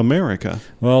to America?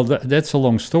 Well, that's a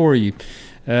long story.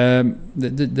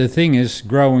 The thing is,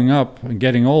 growing up and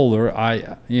getting older,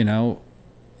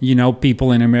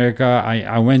 people in America.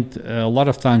 I went a lot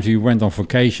of times. We went on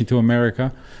vacation to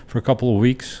America for a couple of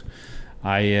weeks.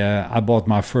 I bought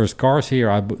my first cars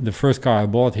here. The first car I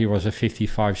bought here was a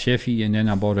 55 Chevy, and then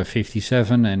I bought a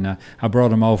 57, and I brought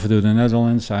them over to the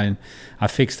Netherlands. I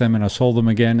fixed them and I sold them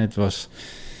again. It was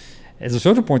at a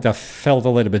certain point I felt a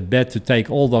little bit bad to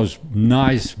take all those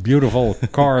nice, beautiful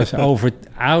cars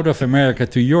out of America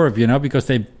to Europe, because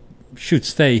they should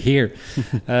stay here.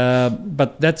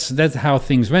 But that's how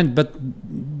things went. But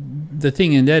the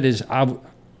thing in that is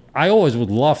I always would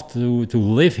love to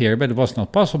live here, but it was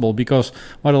not possible, because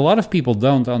what a lot of people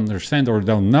don't understand or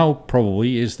don't know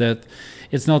probably is that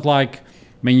it's not like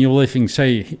when you're living,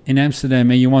 say, in Amsterdam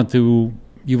and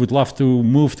you would love to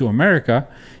move to America,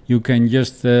 you can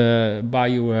just buy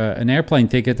you an airplane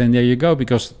ticket and there you go,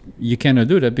 because you cannot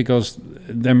do that because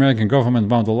the American government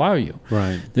won't allow you.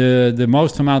 Right. The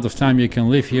most amount of time you can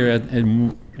live here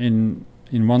in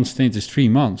one stint is 3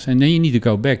 months, and then you need to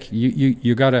go back.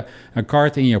 You got a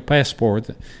card in your passport,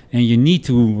 and you need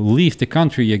to leave the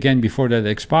country again before that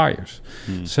expires.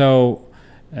 So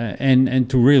And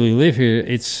to really live here,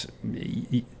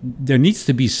 there needs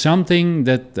to be something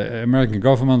that the American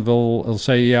government will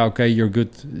say, yeah, okay, you're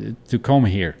good to come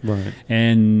here. Right.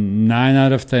 And 9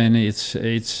 out of 10,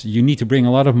 it's you need to bring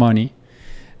a lot of money,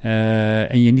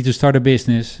 and you need to start a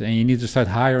business, and you need to start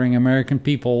hiring American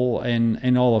people,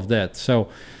 and all of that. So,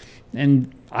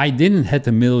 and I didn't have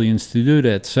the millions to do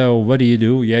that. So what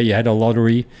do? Yeah, you had a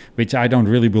lottery, which I don't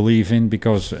really believe in,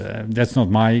 because that's not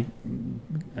my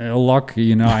luck.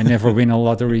 I never win a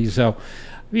lottery. So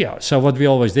yeah. So what we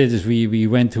always did is we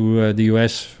went to the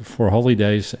US for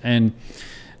holidays, and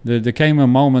there came a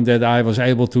moment that I was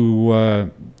able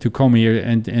to come here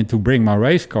and to bring my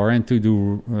race car and to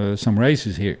do some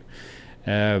races here,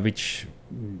 which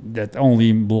that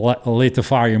only lit the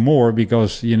fire more,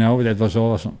 because that was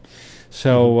awesome.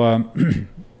 So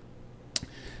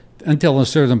until a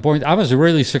certain point, I was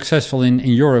really successful in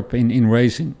Europe in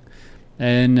racing.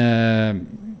 And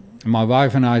my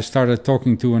wife and I started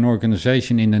talking to an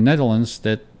organization in the Netherlands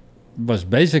that was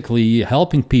basically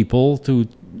helping people to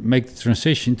make the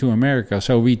transition to America.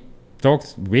 So we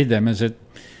talked with them and said,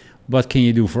 what can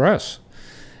you do for us?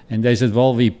 And they said,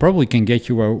 well, we probably can get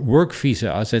you a work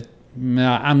visa. I said,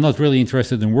 no, I'm not really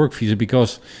interested in work visa,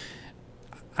 because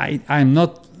I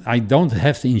don't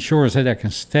have the insurance that I can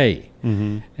stay.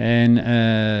 Mm-hmm. And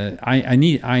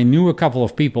I knew a couple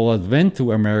of people that went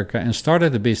to America and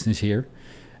started a business here.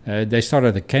 They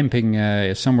started a camping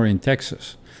somewhere in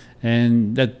Texas,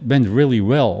 and that went really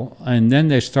well. And then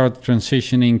they start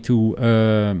transitioning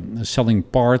to selling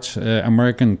parts,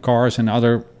 American cars and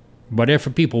other whatever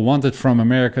people wanted from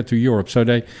America to Europe. So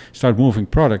they start moving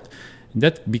product.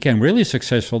 That became really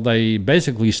successful. They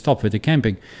basically stopped with the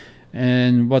camping.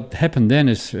 And what happened then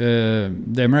is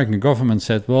the American government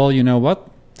said, well, you know what?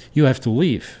 You have to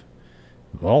leave.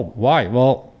 Well, why?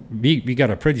 Well, we got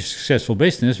a pretty successful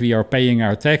business. We are paying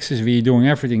our taxes. We are doing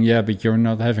everything. Yeah, but you're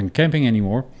not having camping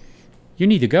anymore. You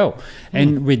need to go.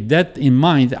 And with that in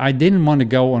mind, I didn't want to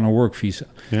go on a work visa.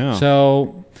 Yeah.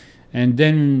 So, and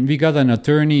then we got an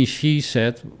attorney. She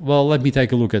said, well, let me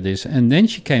take a look at this. And then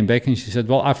she came back and she said,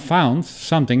 well, I found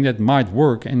something that might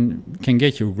work and can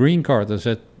get you a green card. I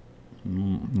said,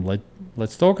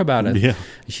 let's talk about it. Yeah.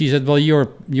 She said, well, you're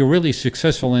really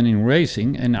successful in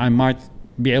racing, and I might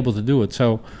be able to do it.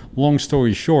 So long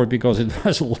story short, because it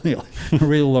was a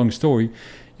really long story,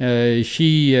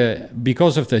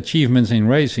 because of the achievements in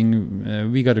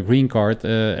racing, we got a green card.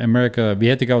 America, we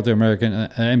had to go to American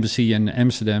embassy in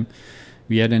Amsterdam.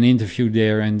 We had an interview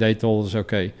there, and they told us,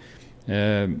 okay,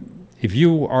 if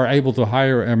you are able to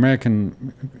hire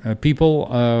American people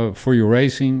for your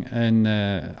racing, and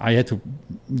I had to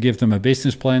give them a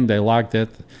business plan. They liked that.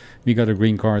 We got a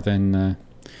green card, and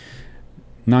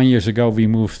 9 years ago we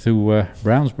moved to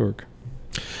Brownsburg.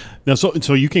 Now,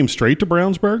 so you came straight to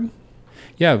Brownsburg?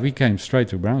 Yeah, we came straight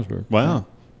to Brownsburg. Wow.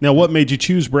 Now, what made you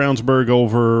choose Brownsburg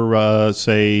over,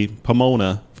 say,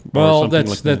 Pomona? Well,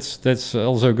 that's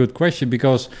also a good question,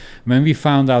 because when we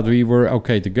found out we were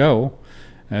okay to go,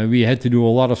 we had to do a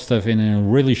lot of stuff in a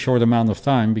really short amount of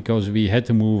time, because we had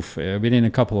to move within a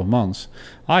couple of months.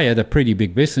 I had a pretty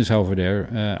big business over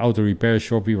there, auto repair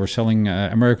shop. We were selling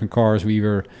American cars. We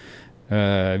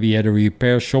had a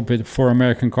repair shop for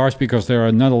American cars, because there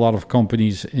are not a lot of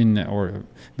companies or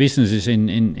businesses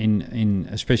in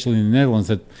especially in the Netherlands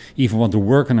that even want to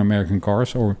work on American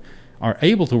cars or are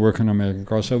able to work on American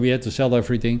cars. So we had to sell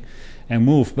everything and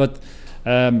move. But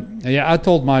I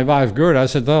told my wife Gerda, I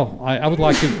said, well, I would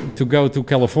like to go to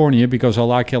California, because I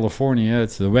like California.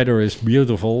 The weather is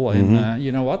beautiful, and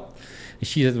you know what?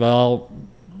 She said, well,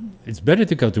 it's better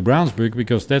to go to Brownsburg,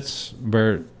 because that's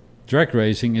where drag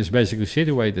racing is basically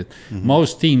situated. Mm-hmm.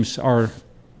 Most teams are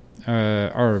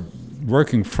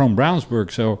working from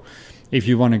Brownsburg, so if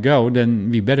you want to go, then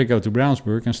we better go to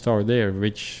Brownsburg and start there,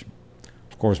 which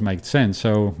of course makes sense.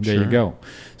 So there you go.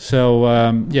 So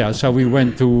so we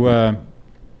went to a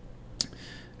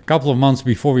couple of months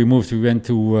before we moved. We went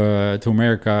to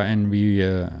America, and we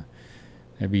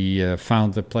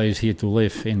found a place here to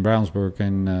live in Brownsburg,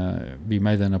 and we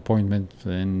made an appointment,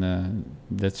 and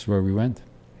that's where we went.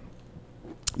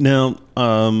 Now,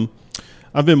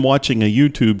 I've been watching a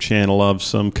YouTube channel of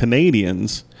some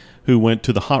Canadians who went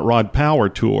to the Hot Rod Power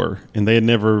Tour, and they had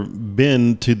never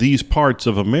been to these parts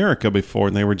of America before,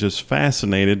 and they were just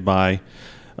fascinated by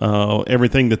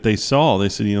everything that they saw. They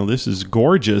said, this is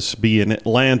gorgeous, being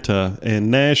Atlanta and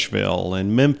Nashville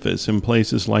and Memphis and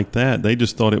places like that. They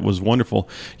just thought it was wonderful.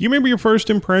 You remember your first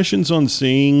impressions on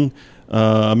seeing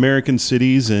American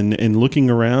cities and looking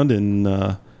around and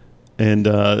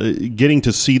getting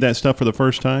to see that stuff for the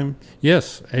first time?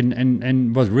 Yes,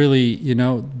 and was really,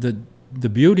 the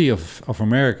beauty of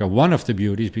America, one of the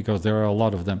beauties, because there are a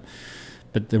lot of them,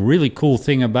 but the really cool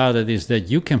thing about it is that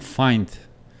you can find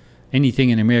anything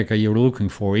in America you're looking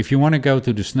for. If you want to go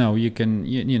to the snow, you can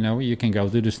you can go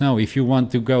to the snow. If you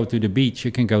want to go to the beach,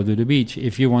 you can go to the beach.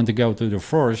 If you want to go to the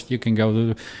forest, you can go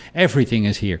to everything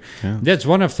is here. Yeah. That's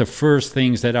one of the first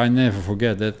things that I never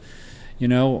forget, that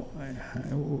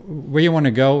where you want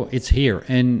to go, it's here.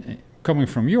 And coming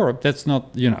from Europe, that's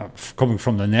not, coming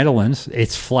from the Netherlands,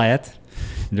 it's flat.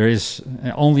 There is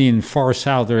only in far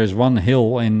south there is one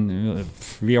hill, and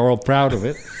we are all proud of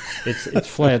it. It's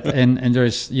flat, and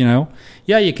there's you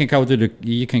can go to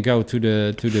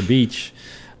the beach,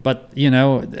 but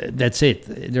that's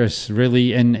it. There's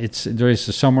really, and there is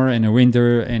a summer and a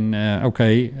winter, and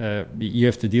you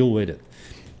have to deal with it.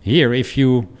 Here, if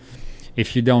you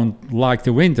don't like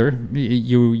the winter,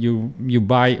 you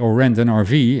buy or rent an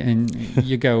RV and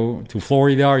you go to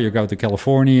Florida or you go to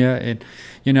California, and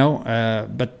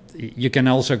but you can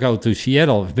also go to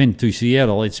Seattle. I've been to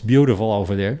Seattle. It's beautiful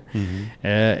over there. Mm-hmm.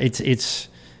 It's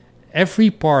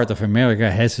every part of America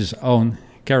has its own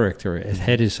character. It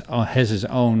has its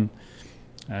own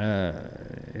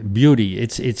beauty.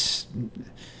 It's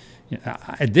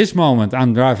at this moment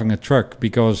I'm driving a truck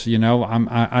because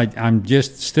I'm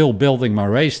just still building my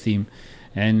race team,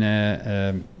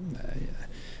 and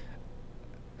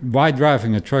why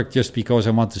driving a truck? Just because I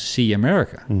want to see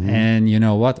America. Mm-hmm. And you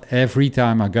know what? Every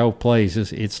time I go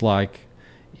places, it's like,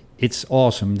 it's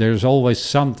awesome. There's always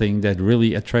something that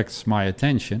really attracts my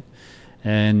attention,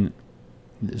 and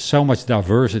so much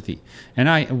diversity.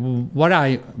 And what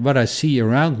I see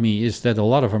around me is that a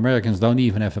lot of Americans don't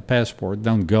even have a passport,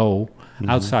 don't go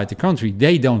outside the country.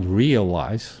 They don't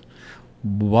realize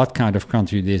what kind of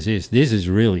country this is. This is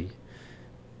really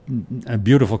a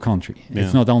beautiful country. Yeah.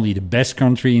 It's not only the best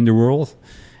country in the world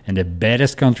and the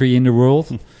baddest country in the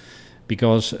world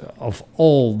because of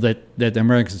all that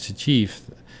Americans achieved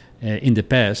in the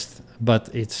past, but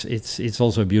it's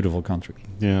also a beautiful country.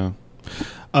 Yeah.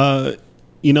 I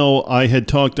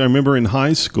remember in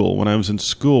high school, when I was in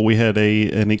school, we had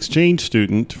an exchange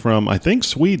student from, I think,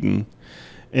 Sweden,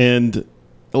 and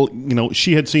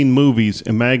she had seen movies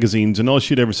and magazines, and all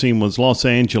she'd ever seen was Los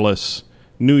Angeles,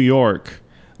 New York,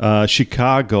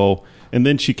 Chicago, and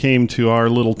then she came to our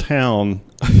little town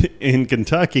in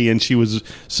Kentucky, and she was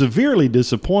severely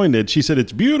disappointed. She said,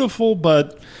 it's beautiful,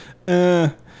 but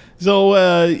it's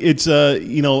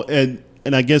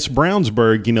and I guess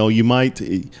Brownsburg,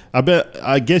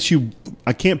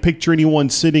 I can't picture anyone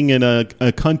sitting in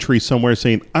a country somewhere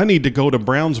saying, I need to go to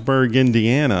Brownsburg,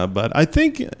 Indiana. But I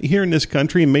think here in this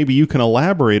country, and maybe you can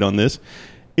elaborate on this,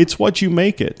 it's what you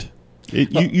make it.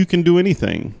 You can do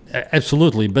anything.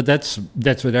 Absolutely, but that's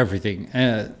with everything.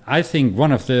 I think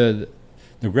one of the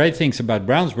great things about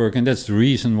Brownsburg, and that's the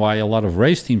reason why a lot of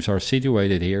race teams are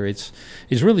situated here, it's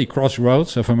really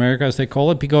crossroads of America, as they call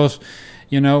it, because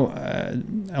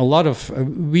a lot of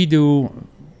we do,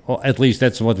 or at least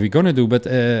that's what we're going to do, but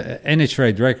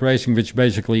NHRA drag racing, which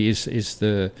basically is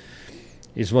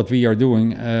what we are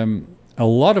doing. A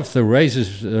lot of the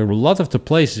races, a lot of the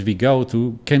places we go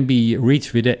to can be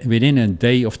reached within a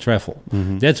day of travel.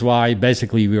 Mm-hmm. That's why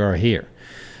basically we are here.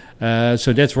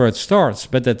 So that's where it starts.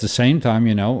 But at the same time,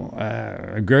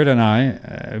 Gert and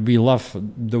I, we love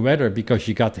the weather because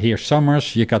you got here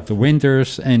summers, you got the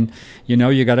winters, and,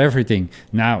 you got everything.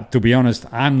 Now, to be honest,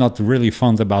 I'm not really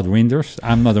fond about winters.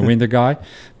 I'm not a winter guy,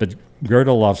 but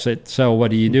Gerda loves it. So what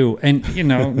do? And,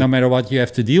 no matter what, you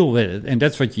have to deal with it. And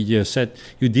that's what you just said.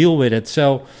 You deal with it.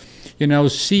 So,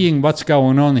 seeing what's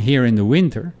going on here in the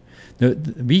winter,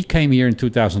 we came here in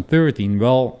 2013.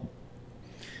 Well,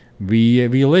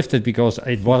 we lived it because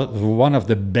it was one of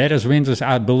the baddest winters,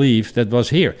 I believe, that was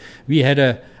here.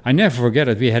 I never forget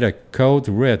it, we had a code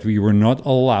red. We were not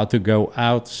allowed to go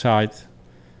outside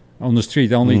on the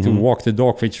street, only to walk the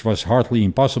dog, which was hardly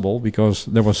impossible because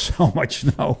there was so much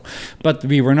snow. But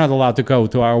we were not allowed to go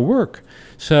to our work.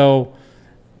 So,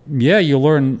 yeah, you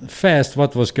learn fast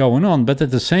what was going on. But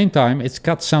at the same time, it's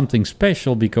got something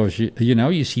special because,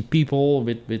 you see people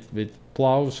with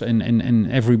plows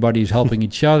and everybody's helping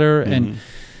each other. And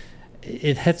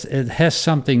it has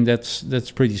something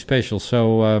that's pretty special.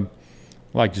 So,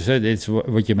 like you said, it's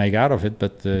what you make out of it.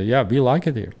 But, we like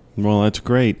it here. Well, that's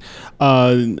great.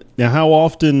 Now, how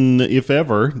often, if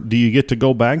ever, do you get to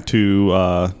go back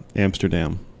to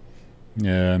Amsterdam?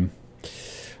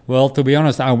 Well, to be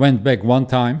honest, I went back one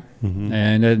time,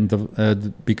 and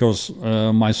then because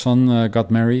my son got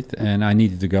married, and I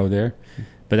needed to go there.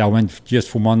 But I went just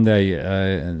for one day.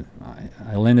 I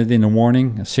landed in the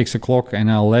morning at 6 o'clock,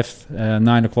 and I left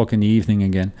 9 o'clock in the evening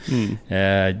again.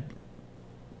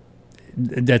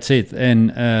 that's it.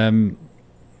 And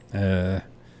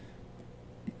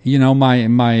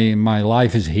my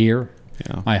life is here.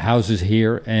 Yeah. My house is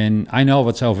here, and I know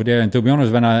what's over there. And to be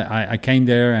honest, when I came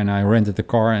there and I rented the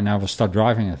car and I was start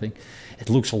driving, I think it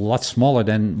looks a lot smaller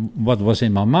than what was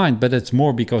in my mind. But it's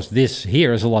more because this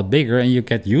here is a lot bigger, and you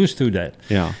get used to that.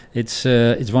 Yeah. It's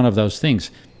one of those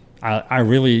things. I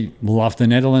really love the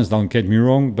Netherlands. Don't get me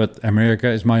wrong, but America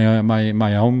is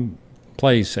my home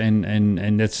place,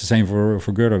 and that's the same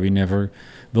for Gerda. We never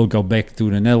will go back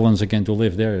to the Netherlands again to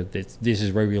live there. This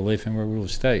is where we live and where we will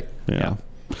stay. Yeah.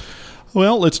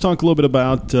 Well, let's talk a little bit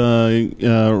about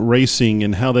racing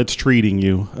and how that's treating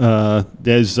you.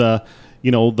 There's,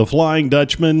 the Flying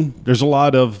Dutchman. There's a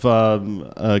lot of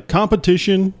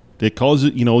competition that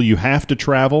causes, you have to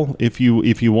travel if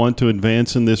you want to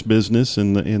advance in this business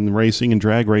in racing and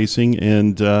drag racing.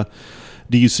 And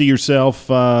do you see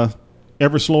yourself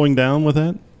ever slowing down with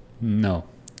that? No.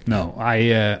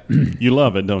 You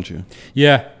love it, don't you?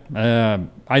 Yeah.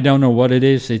 I don't know what it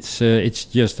is. It's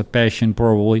just a passion,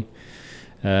 probably.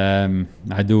 I'm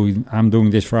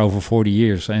doing this for over 40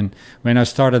 years, and when I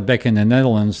started back in the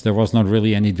Netherlands, there was not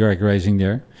really any drag racing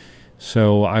there,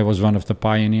 so I was one of the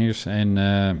pioneers. And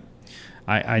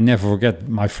I never forget,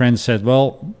 my friend said,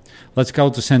 well, let's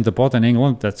go to Saint-Apot in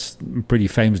England. That's a pretty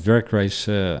famous drag race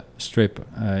strip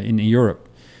in Europe,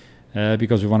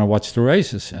 because we want to watch the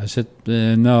races. I said,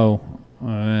 no.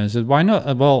 I said, why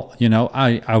not? Well,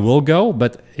 I will go,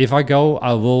 but if I go,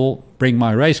 I will bring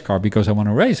my race car because I want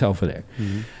to race over there.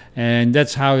 Mm-hmm. And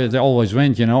that's how it always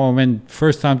went. I went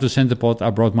first time to Saint-Apot,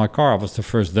 I brought my car. I was the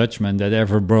first Dutchman that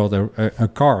ever brought a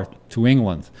car to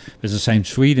England. It's the same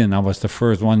Sweden. I was the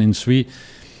first one in Sweden.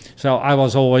 So I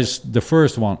was always the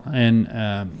first one, and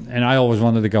I always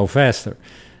wanted to go faster.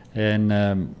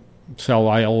 And so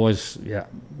I always,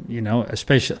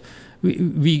 especially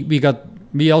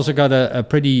we also got a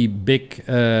pretty big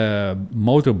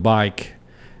motorbike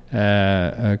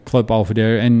club over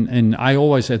there, and I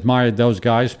always admired those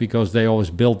guys because they always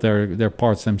built their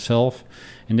parts themselves,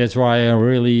 and that's why I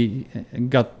really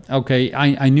got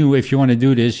I knew if you want to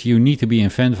do this, you need to be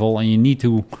inventful and you need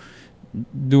to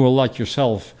do a lot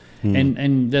yourself.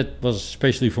 And that was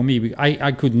especially for me.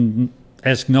 I couldn't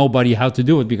ask nobody how to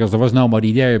do it because there was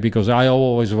nobody there, because I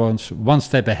always was one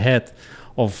step ahead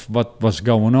of what was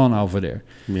going on over there.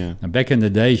 Yeah. And back in the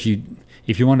days,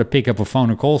 if you want to pick up a phone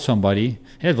and call somebody,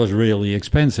 it was really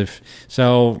expensive.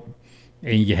 So,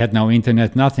 and you had no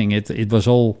internet, nothing. It was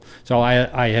all. So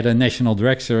I had a national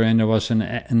dragster, and there was an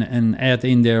ad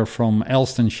in there from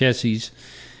Elston Chassis,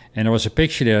 and there was a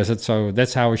picture there. I said, so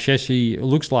that's how a chassis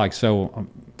looks like. So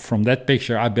from that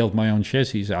picture, I built my own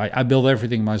chassis. I built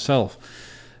everything myself.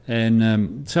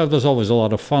 And so it was always a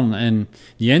lot of fun. And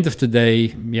the end of the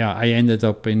day, I ended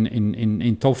up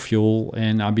in Top Fuel,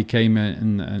 and I became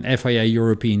an FIA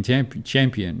European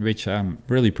champion, which I'm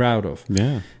really proud of.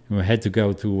 Yeah, we had to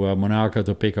go to Monaco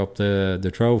to pick up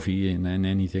the trophy and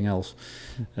anything else.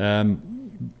 But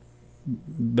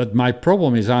my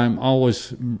problem is I'm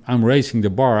raising the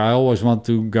bar. I always want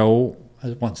to go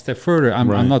one step further.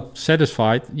 I'm not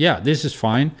satisfied. Yeah, this is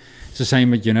fine. It's the same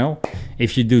with,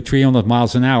 if you do 300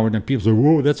 miles an hour, then people say,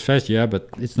 whoa, that's fast. Yeah, but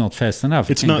it's not fast enough.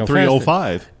 It's not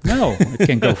 305. No, it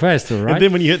can go faster, right? And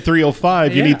then when you hit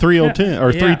 305, you need 310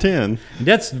 or 310.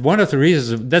 That's one of the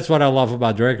reasons. That's what I love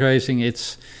about drag racing.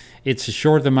 It's a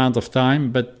short amount of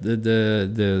time, but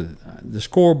the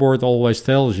scoreboard always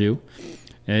tells you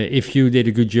if you did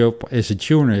a good job as a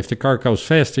tuner. If the car goes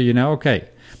faster, okay.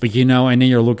 But and then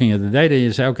you're looking at the data,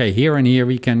 you say, okay, here and here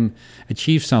we can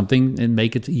achieve something and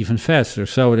make it even faster.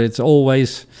 So it's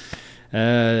always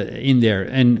in there.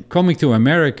 And coming to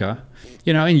America,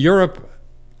 in Europe,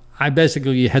 I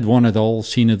basically had won it all,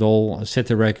 seen it all, set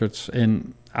the records,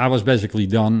 and I was basically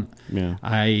done. Yeah.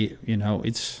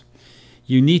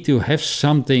 You need to have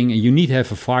something, you need to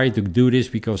have a fire to do this,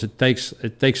 because it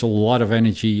takes a lot of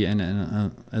energy and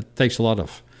it takes a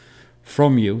lot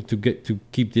from you to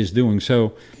keep this doing.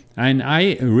 So, and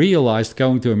I realized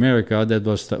going to America, that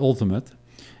was the ultimate,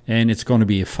 and it's going to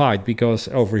be a fight, because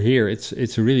over here it's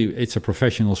a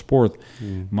professional sport.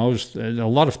 A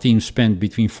lot of teams spend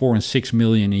between 4 and 6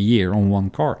 million a year on one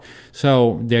car.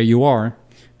 So there you are,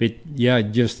 but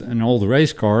just an old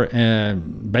race car,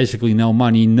 basically no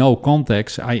money, no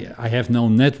contacts. I have no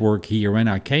network here when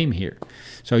I came here,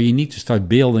 so you need to start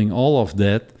building all of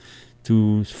that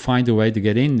to find a way to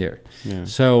get in there. Yeah.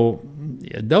 So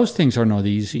those things are not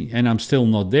easy, and I'm still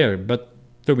not there. But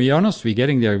to be honest, we're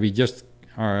getting there. We just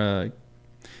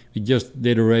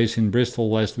did a race in Bristol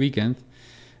last weekend,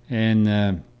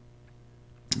 and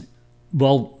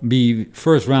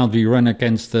first round we run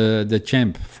against the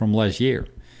champ from last year,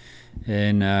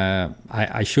 And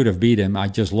I should have beat him. I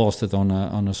just lost it on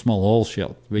a small hole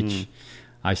shot, which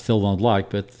I still don't like.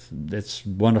 But that's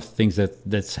one of the things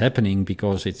that's happening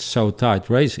because it's so tight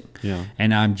racing. Yeah.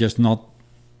 And I'm just not.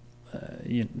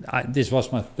 This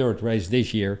was my third race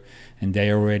this year, and they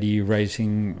already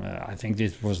racing. I think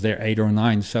this was their 8 or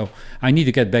 9. So I need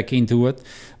to get back into it.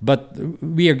 But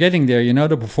we are getting there.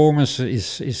 The performance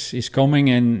is coming,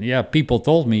 and people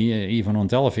told me even on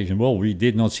television, well, we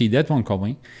did not see that one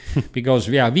coming, because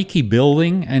we keep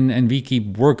building and we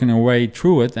keep working our way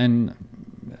through it. And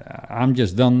I'm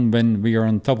just done when we are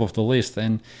on top of the list.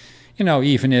 And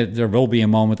even if there will be a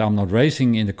moment I'm not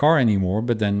racing in the car anymore,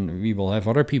 but then we will have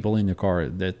other people in the car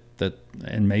that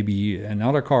and maybe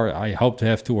another car. I hope to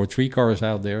have 2 or 3 cars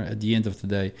out there at the end of the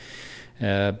day.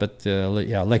 But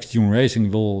Lex June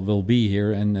Racing will be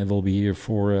here, and it will be here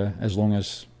for as long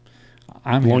as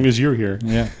I'm here. As long as you're here.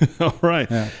 Yeah. All right.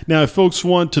 Yeah. Now, if folks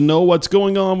want to know what's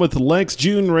going on with Lex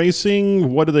June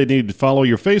Racing, what do they need to follow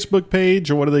your Facebook page,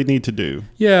 or what do they need to do?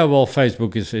 Yeah, well,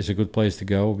 Facebook is a good place to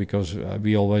go because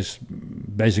we always,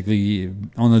 basically,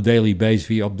 on a daily basis,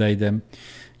 we update them.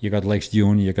 You got Lex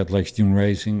June, you got Lex June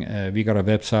Racing. We got a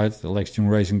website,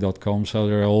 lexjuneracing.com. So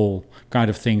there are all kind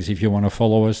of things. If you want to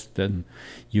follow us, then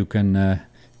you can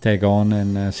tag on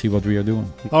and see what we are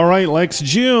doing. All right, Lex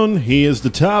June, he is the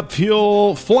top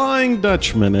fuel Flying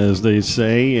Dutchman, as they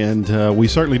say, and we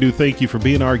certainly do thank you for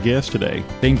being our guest today.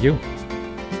 Thank you.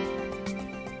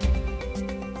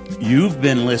 You've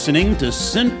been listening to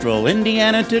Central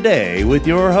Indiana Today with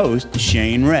your host,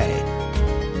 Shane Ray.